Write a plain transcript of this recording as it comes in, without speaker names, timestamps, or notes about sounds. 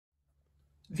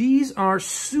These are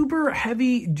super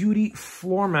heavy duty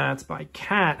floor mats by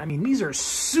Cat. I mean, these are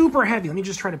super heavy. Let me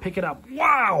just try to pick it up.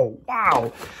 Wow,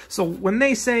 wow. So when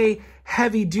they say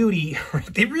heavy duty,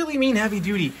 they really mean heavy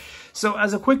duty. So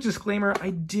as a quick disclaimer,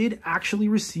 I did actually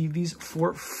receive these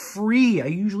for free. I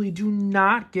usually do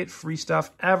not get free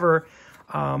stuff ever.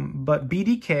 But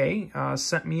BDK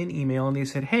sent me an email and they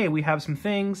said, hey, we have some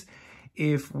things.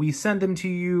 If we send them to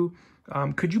you,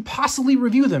 could you possibly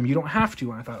review them? You don't have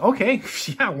to. And I thought, okay,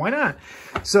 yeah, why not?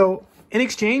 So in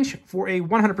exchange for a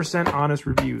 100% honest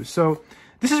review. So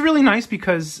this is really nice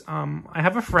because I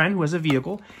have a friend who has a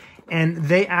vehicle and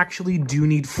they actually do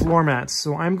need floor mats.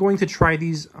 So I'm going to try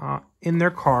these in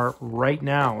their car right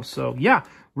now. So yeah,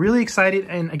 really excited.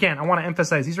 And again, I want to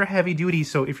emphasize these are heavy duty.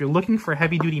 So if you're looking for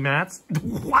heavy duty mats,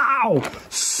 wow,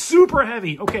 super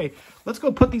heavy. Okay, let's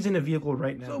go put these in the vehicle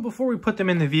right now. So before we put them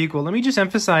in the vehicle, let me just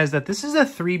emphasize that this is a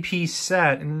 3-piece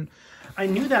set. And I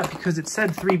knew that because it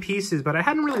said 3 pieces, but I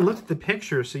hadn't really looked at the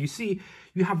picture. So you see,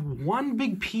 you have one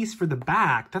big piece for the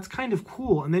back. That's kind of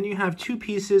cool. And then you have 2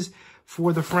 pieces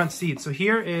for the front seat. So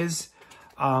here is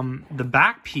the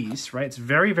back piece, right? It's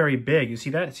very, very big. You see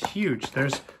that? It's huge.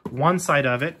 There's one side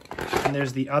of it, and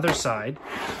there's the other side.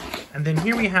 And then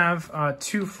here we have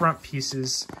 2 front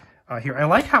pieces here. I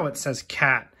like how it says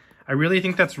Cat. I really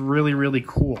think that's really, really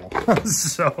cool.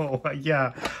 So,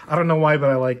 yeah, I don't know why, but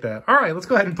I like that. All right, let's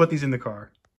go ahead and put these in the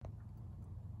car.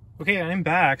 Okay, I'm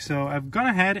back. So I've gone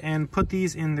ahead and put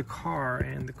these in the car,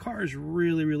 and the car is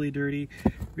really, really dirty.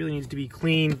 Really needs to be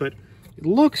cleaned, but it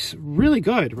looks really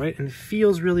good, right? And it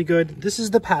feels really good. This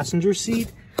is the passenger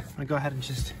seat. I'm gonna go ahead and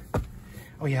just,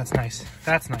 oh yeah, it's nice.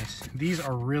 That's nice. These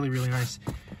are really, really nice.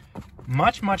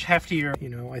 Much, much heftier. You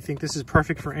know, I think this is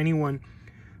perfect for anyone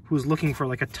who's looking for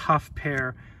like a tough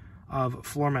pair of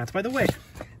floor mats. By the way,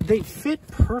 they fit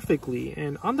perfectly.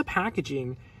 And on the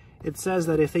packaging, it says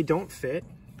that if they don't fit,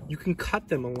 you can cut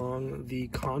them along the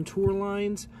contour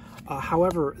lines.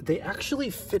 However, they actually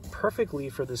fit perfectly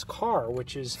for this car,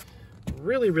 which is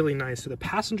really, really nice. So the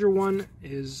passenger one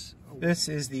is, this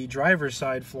is the driver's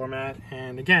side floor mat,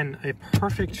 and again, a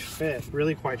perfect fit.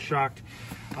 Really quite shocked.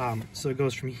 So it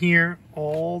goes from here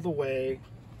all the way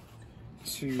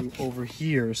to over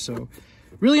here. So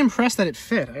really impressed that it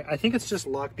fit. I think it's just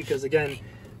luck because again,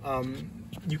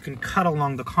 you can cut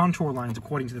along the contour lines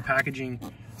according to the packaging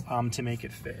to make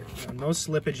it fit. No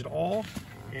slippage at all.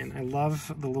 And I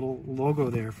love the little logo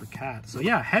there for Cat. So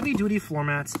yeah, heavy duty floor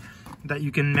mats that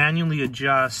you can manually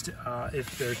adjust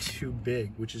if they're too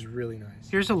big, which is really nice.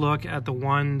 Here's a look at the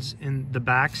ones in the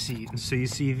back seat. And so you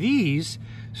see these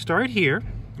start here,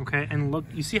 okay? And look,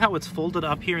 you see how it's folded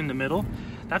up here in the middle?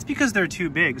 That's because they're too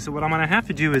big. So what I'm gonna have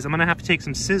to do is I'm gonna have to take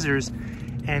some scissors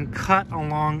and cut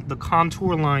along the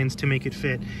contour lines to make it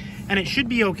fit. And it should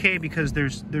be okay because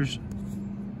there's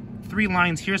 3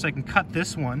 lines here, so I can cut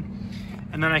this one.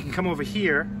 And then I can come over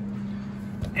here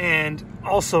and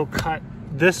also cut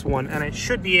this one, and it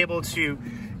should be able to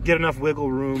get enough wiggle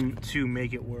room to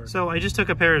make it work. So I just took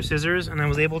a pair of scissors and I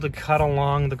was able to cut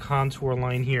along the contour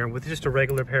line here with just a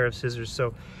regular pair of scissors. So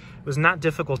it was not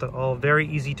difficult at all, very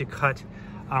easy to cut.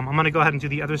 I'm gonna go ahead and do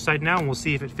the other side now and we'll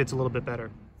see if it fits a little bit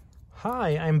better.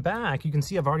 Hi, I'm back. You can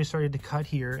see I've already started to cut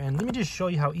here, and let me just show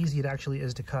you how easy it actually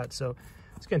is to cut. So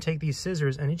it's gonna take these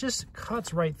scissors and it just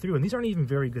cuts right through. And these aren't even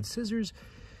very good scissors.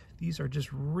 These are just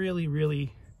really,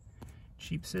 really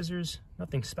cheap scissors.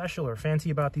 Nothing special or fancy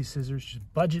about these scissors,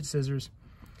 just budget scissors.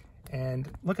 And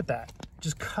look at that,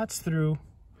 just cuts through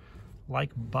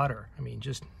like butter. I mean,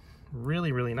 just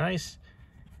really, really nice.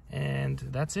 And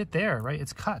that's it there, right?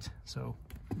 It's cut. So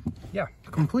yeah,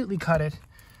 completely cut it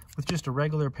with just a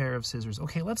regular pair of scissors.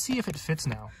 Okay, let's see if it fits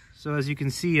now. So as you can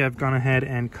see, I've gone ahead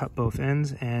and cut both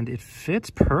ends and it fits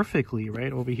perfectly,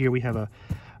 right? Over here, we have a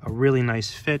really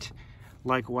nice fit.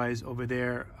 Likewise, over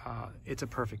there, it's a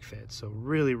perfect fit. So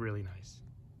really, really nice.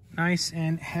 Nice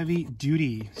and heavy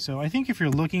duty. So I think if you're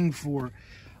looking for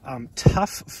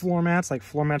tough floor mats, like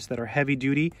floor mats that are heavy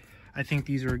duty, I think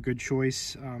these are a good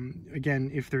choice.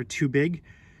 Again, if they're too big,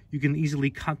 you can easily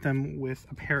cut them with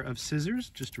a pair of scissors,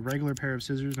 just a regular pair of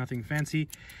scissors, nothing fancy.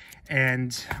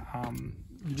 And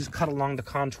you just cut along the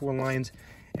contour lines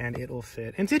and it'll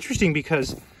fit. And it's interesting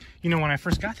because, you know, when I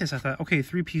first got this, I thought, okay,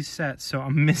 3-piece set, so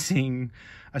I'm missing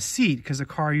a seat because a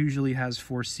car usually has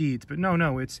 4 seats. But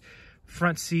no, it's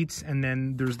front seats and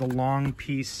then there's the long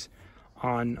piece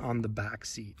on the back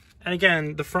seat. And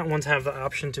again, the front ones have the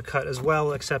option to cut as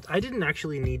well, except I didn't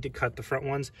actually need to cut the front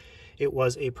ones. It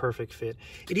was a perfect fit.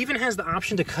 It even has the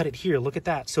option to cut it here. Look at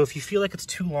that. So if you feel like it's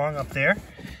too long up there,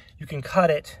 you can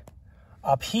cut it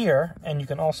up here and you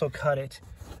can also cut it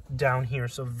down here.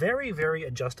 So very, very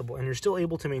adjustable, and you're still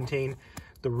able to maintain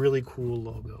the really cool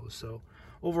logos. So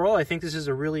overall, I think this is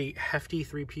a really hefty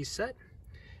 3-piece set.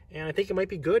 And I think it might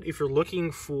be good if you're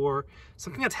looking for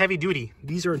something that's heavy duty.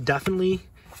 These are definitely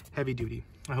heavy duty.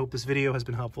 I hope this video has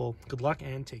been helpful. Good luck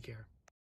and take care.